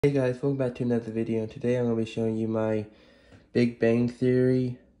Hey guys, welcome back to another video, and today I'm going to be showing you my Big Bang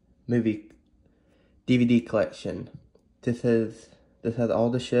Theory movie DVD collection. This has all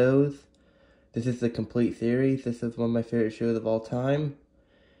the shows. This is the complete series. This is one of my favorite shows of all time.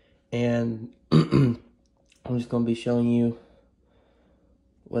 And I'm just going to be showing you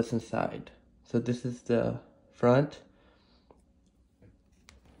what's inside. So this is the front.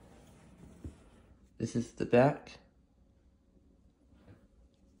 This is the back.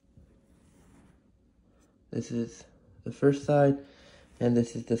 This is the first side, and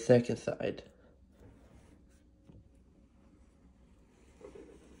this is the second side.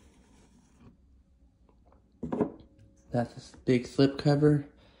 That's a big slip cover,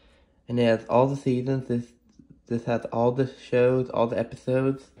 and it has all the seasons. This has all the shows, all the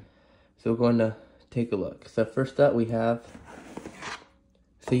episodes. So we're going to take a look. So first up, we have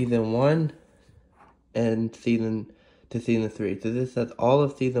season 1 and season 3. So this has all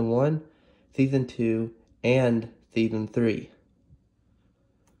of season 1, season 2, and season 3.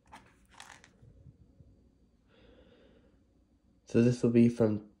 So this will be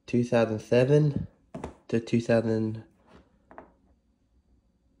from 2007 to 2010.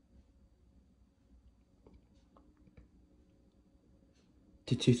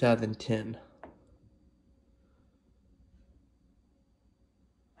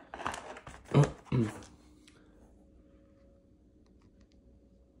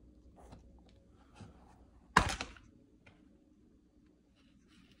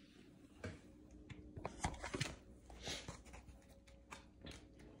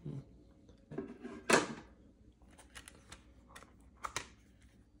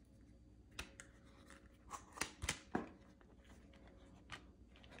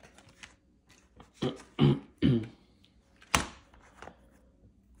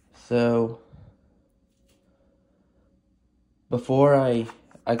 So before I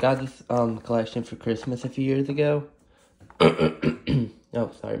got this collection for Christmas a few years ago.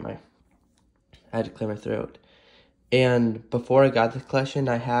 Oh, sorry, I had to clear my throat. And before I got this collection,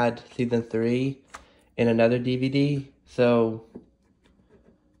 I had season 3 in another DVD. So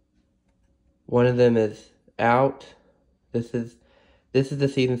one of them is out. This is the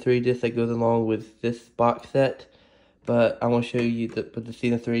season 3 disc that goes along with this box set. But I want to show you the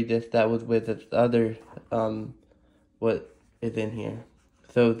season 3 disc that was with the other, what is in here.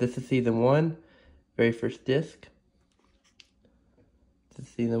 So this is season 1, very first disc. This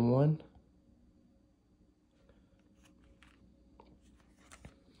is season 1.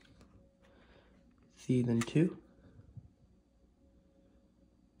 Season 2.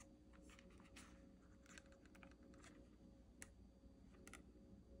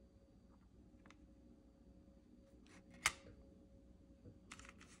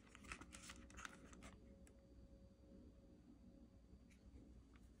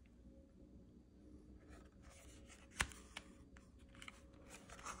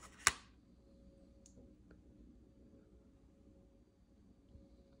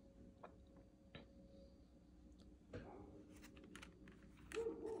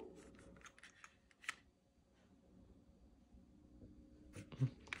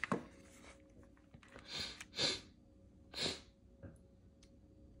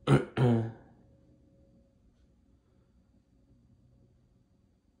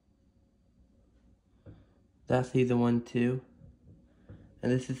 That's season 1, 2.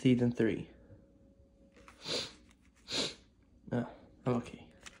 And this is season 3. Oh, okay.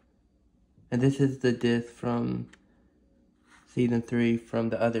 And this is the disc from season 3 from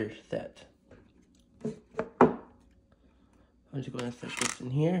the other set. I'm just going to set this in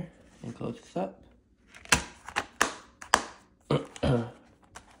here and close this up.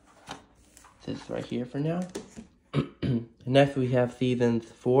 This is right here for now. Next we have seasons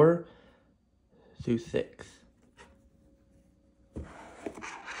 4 through 6.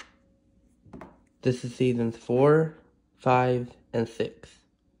 This is seasons 4, 5, and 6.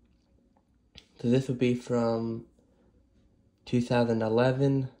 So this would be from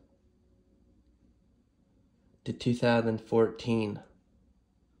 2011 to 2014.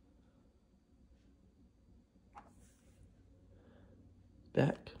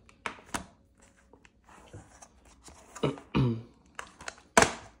 Back.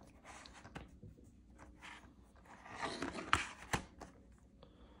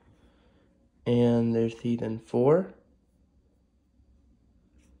 And there's season 4.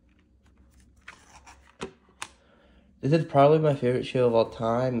 This is probably my favorite show of all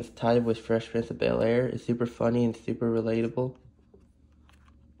time. It's tied with Fresh Prince of Bel-Air. It's super funny and super relatable.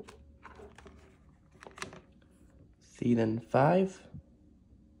 Season 5.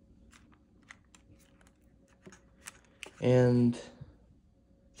 And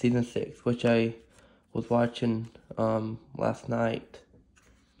season 6, which I was watching last night.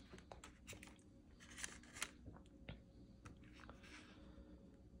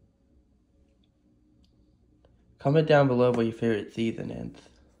 Comment down below what your favorite season is.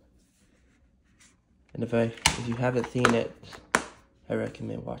 And if you haven't seen it, I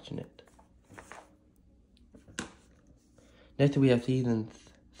recommend watching it. Next we have seasons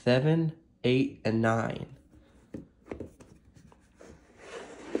 7, 8, and 9.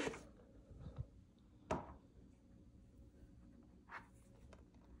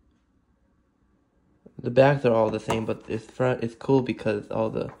 The backs are all the same, but this front is cool because all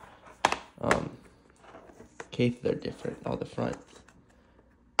the cases are different, all the fronts.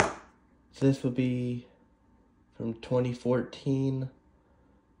 So this will be from 2014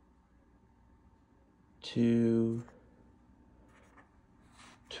 to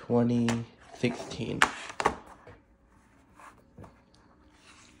 2016.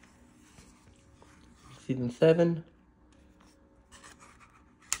 Season 7.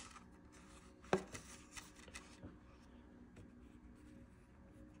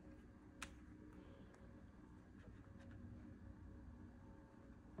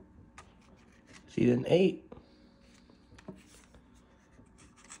 Season 8.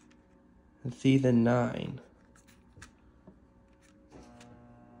 And Season 9.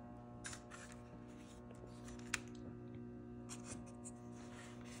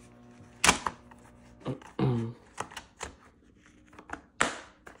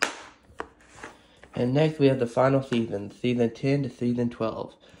 And next we have the final season, Season 10 to Season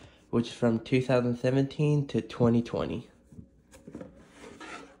 12, which is from 2017 to 2020.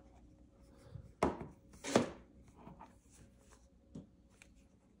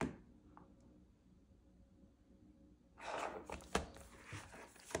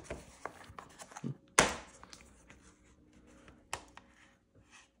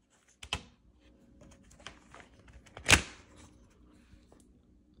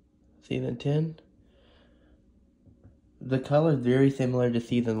 Season 10. The color is very similar to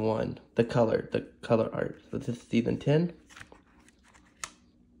Season 1. The color art. So this is Season 10.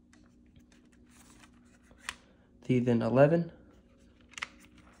 Season 11.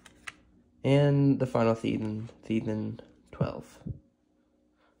 And the final season, Season 12.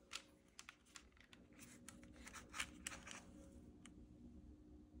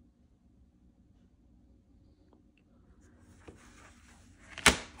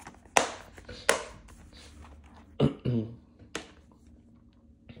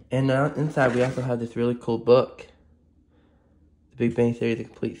 And now inside we also have this really cool book, The Big Bang Theory, the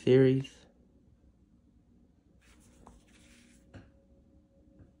complete series.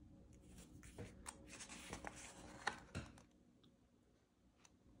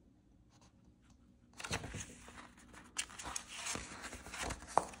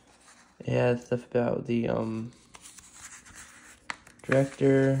 It has stuff about the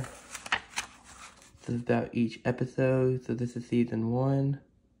director. This is about each episode. So this is Season 1.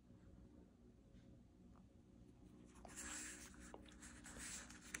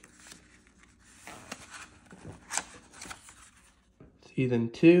 Season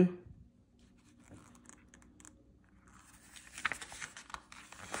 2.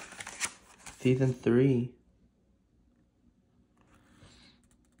 Season 3.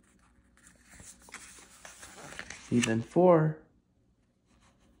 Season 4.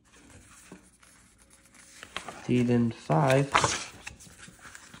 Season 5.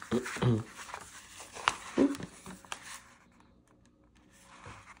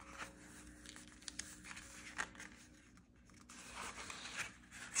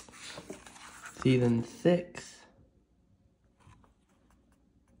 Season 6.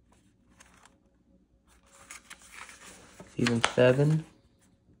 Season 7.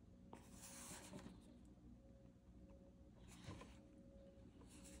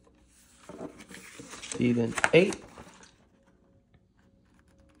 Season 8.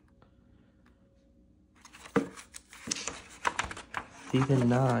 Season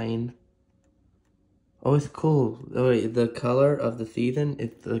 9. Oh, it's cool. Oh, wait, the color of the season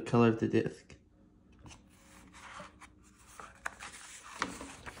is the color of the disc.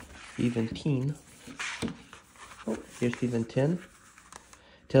 Season 10. Oh, here's Season 10.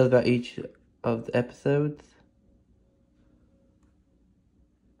 Tells about each of the episodes.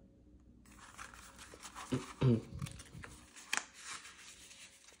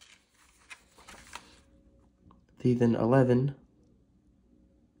 Season 11.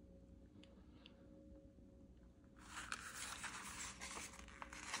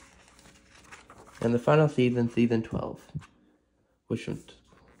 And the final season, Season 12, which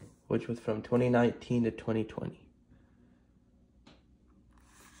was from 2019 to 2020.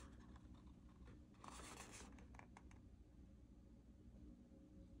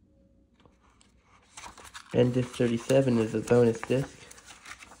 And disc 37 is a bonus disc.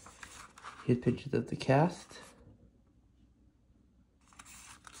 Here's pictures of the cast.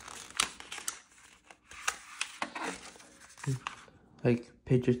 Like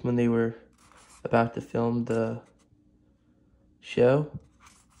pictures when they were about to film the show,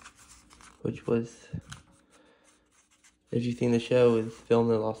 which was, as you've seen, the show is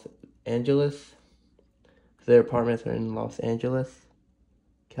filmed in Los Angeles. Their apartments are in Los Angeles,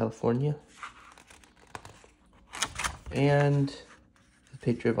 California. And a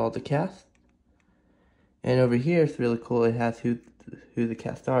picture of all the cast. And over here, it's really cool. It has who the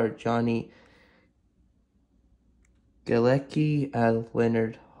cast are. Johnny Galecki as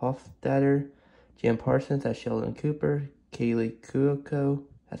Leonard Hofstadter, Jim Parsons as Sheldon Cooper, Kaylee Cuoco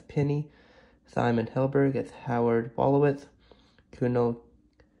as Penny, Simon Helberg as Howard Wolowitz, Kunal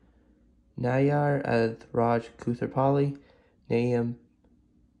Nayyar as Raj Koothrappali, Naeem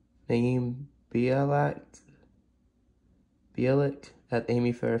Bialik as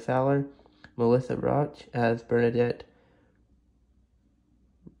Amy Farrah Fowler, Melissa Roach as Bernadette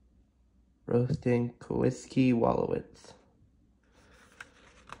Rostenkowski-Wolowitz.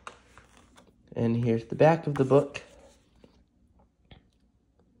 And here's the back of the book.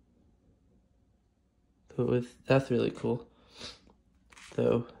 So that's really cool.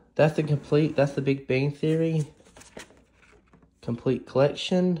 So that's the Big Bang Theory complete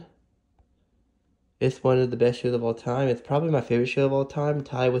collection. It's one of the best shows of all time. It's probably my favorite show of all time,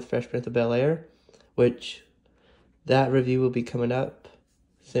 tied with Fresh Prince of Bel-Air, which that review will be coming up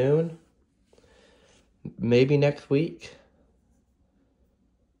soon. Maybe next week.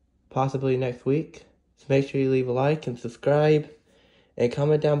 Possibly next week. So make sure you leave a like and subscribe. And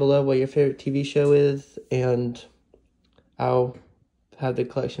comment down below what your favorite TV show is. And I'll have the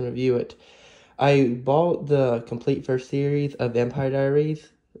collection review it. I bought the complete first series of Vampire Diaries.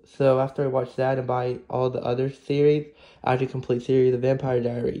 So after I watch that and buy all the other series, I have a complete series of Vampire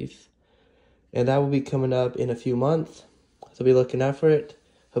Diaries. And that will be coming up in a few months. So be looking out for it.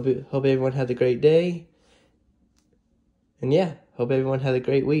 Hope everyone has a great day. And yeah, hope everyone has a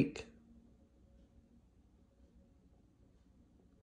great week.